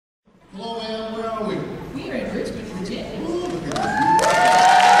Hello, ma'am. Where are we? We are in Richmond, Virginia. Ooh, look at that.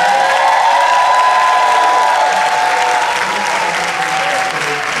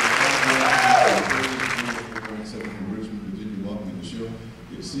 Welcome to the show.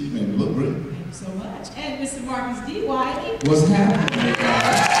 Good to see you, man. You look great. Thank you so much. And Mr. Marcus D. Wiley. What's happening?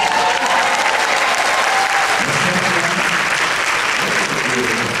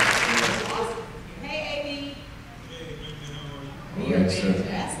 Hey, Amy. We are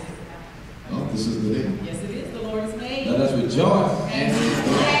fantastic. Oh, this is the day. Yes, it is. The Lord has made. Let us rejoice. And we're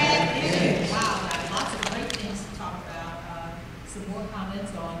glad in it. Wow, lots of great things to talk about. Some more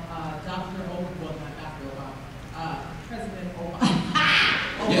comments on Dr. Obama, well, not Dr. Obama, President Obama.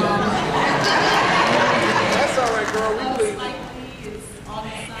 Obama. That's all right, girl. We believe. Slightly, it's on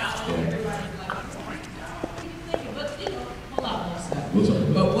the side. Everybody's like, what are you thinking? But, you know, a lot more stuff.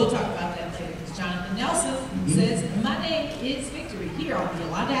 But we'll talk about that later. Because Jonathan Nelson says, my name is Victory, here on the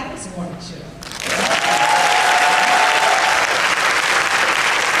Yolanda Adams Morning Show.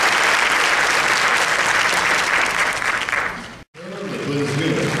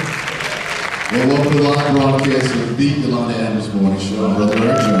 Well, welcome to the live broadcast of the Yolanda Adams Morning Show. I'm Brother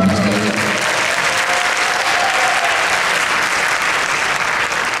Eric Jones.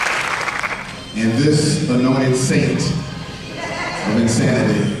 And this anointed saint of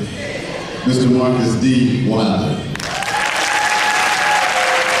insanity, Mr. Marcus D. Wilder.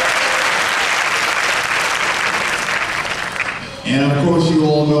 And of course, you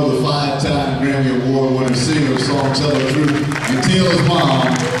all know the 5-time Grammy Award winner, singer, song-teller, truth, and Taylor's mom,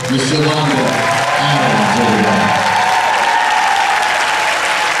 Miss Yolanda Adams.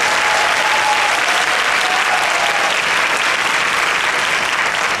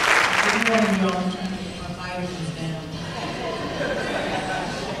 Good morning, y'all. I'm trying to get my vitamins down.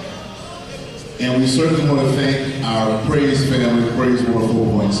 And we certainly want to thank our Praise family, Praise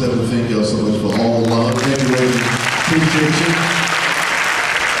 104.7. Thank y'all so much for all the love. Thank you, ladies. Appreciate you.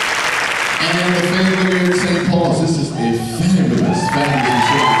 And the family here in St. Paul's, this is a fabulous family.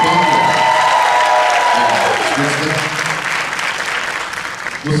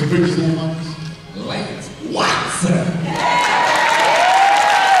 What's the preacher's name, Marcus? Lance. Watson.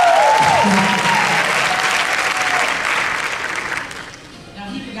 Now,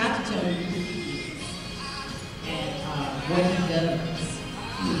 he forgot to tell you who he is and what he does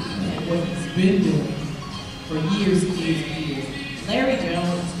and what he's been doing for years and years and years. Larry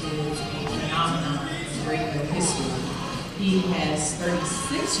Jones is a phenomenon in radio history. He has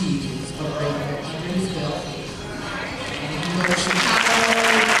 36 years of radio under his belt. And if you go to Chicago,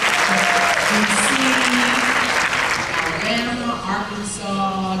 DC, Alabama,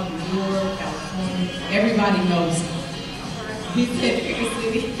 Arkansas, New York, California, everybody knows him. He's in every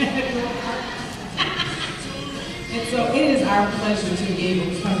city. And so it is our pleasure to be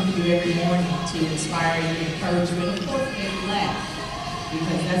able to come to you every morning to inspire you, encourage you, and of course make you laugh.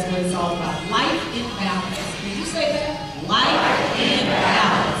 Because that's what it's all about. Life in balance. Did you say that? Life in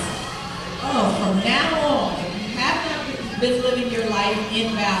balance. Oh, from now on, if you have not been living your life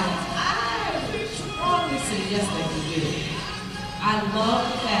in balance, I would strongly suggest that you do. I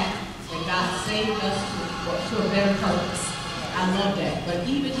love the fact that God saved us to a better purpose. I love that. But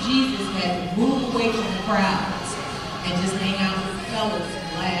even Jesus had to move away from the crowds and just hang out with the fellas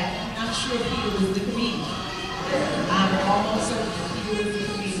and laugh. I'm not sure Peter was the comedian. I'm almost certain that Peter was the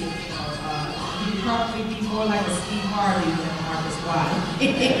comedian. He'd probably be more like a Steve Harvey than Marcus Wiley.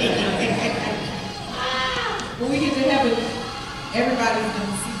 When we get to heaven, everybody's going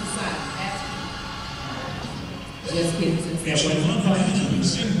to see the sign. Just kidding, since that wasn't funny.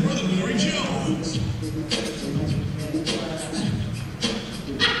 And Brother Larry Jones.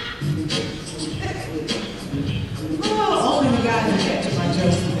 Only the guys that catch my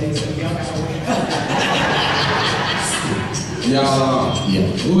jokes today, so y'all gotta wait up. Y'all,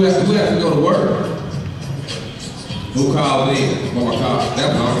 who has to go to work? Who called in? Mama called. That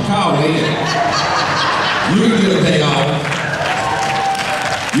was called in. You can get a day off.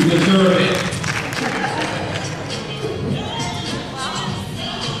 You deserve it.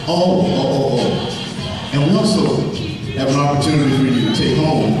 Oh. And we also have an opportunity for you to take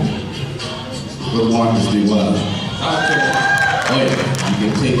home with Marcus D. Wilder. Okay. Oh yeah, you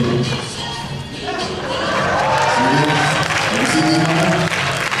can take it. Have you seen this one?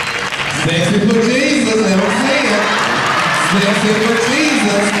 Sexy for Jesus, let me say it. Sexy for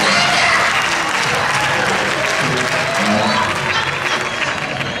Jesus.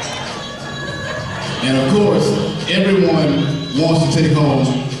 And of course, everyone wants to take home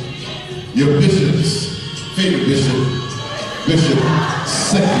your bishop's favorite bishop, Bishop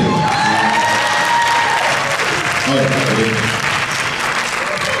Secular.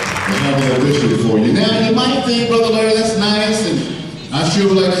 We'll have that vision for you. Now, you might think, Brother Larry, that's nice, and I sure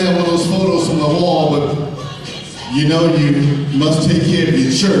would like to have one of those photos on my wall, but you know you must take care of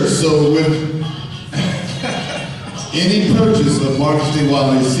your church. So with any purchase of Marcus J.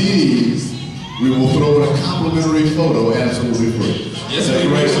 Wiley CDs, we will throw in a complimentary photo absolutely free. Yes, Is that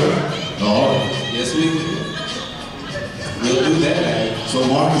we right, will. sir? All right. Yes, we will. We'll do that. So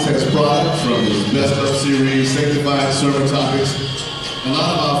Marcus has product from his Best Of series, Sanctified Sermon Topics, a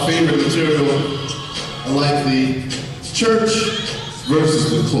lot of our favorite material, like the church versus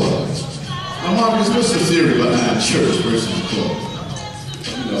the club. Now Marcus, what's the theory behind church versus the club?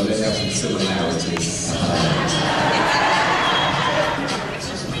 You know, they have some similarities.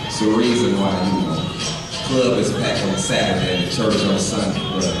 It's the reason why, you know, club is packed on Saturday and the church on Sunday,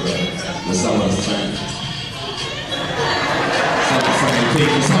 with some of the same. Some of the same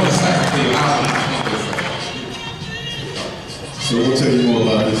people, some of the same people. I don't know. So we'll tell you more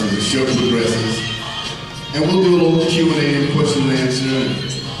about this as the show progresses. And we'll do a little Q&A and question and answer and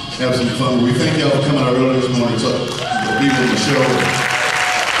have some fun. We thank y'all for coming out early this morning to be with the show.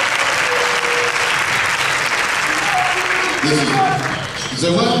 Is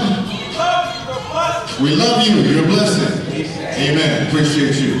that what? We love you. You're a blessing. Amen.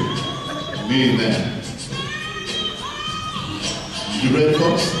 Appreciate you. Meaning that. You ready,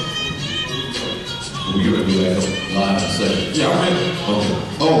 folks? We're going to do that live in a second. Yeah, I'm ready. Okay.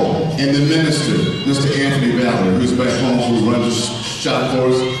 Oh, and the minister, Mr. Anthony Ballard, who's back home, who runs the shop for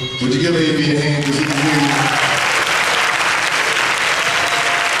us. Would you give A.B. a hand because he can hear you?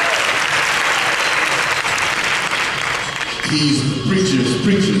 He's the preacher.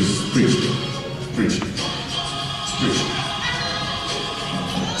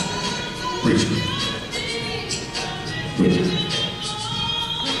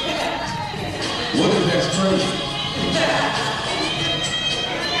 What if that's crazy?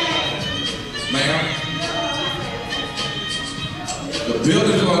 Ma'am? The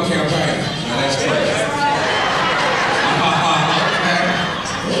building doing campaign. Now that's crazy.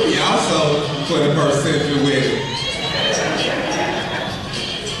 Okay. We also 21st century with it.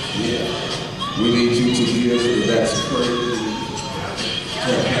 Yeah. We need you to give the that's crazy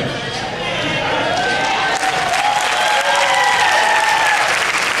campaign.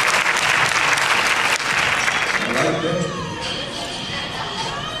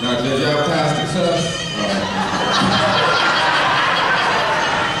 Now, did y'all pass the test?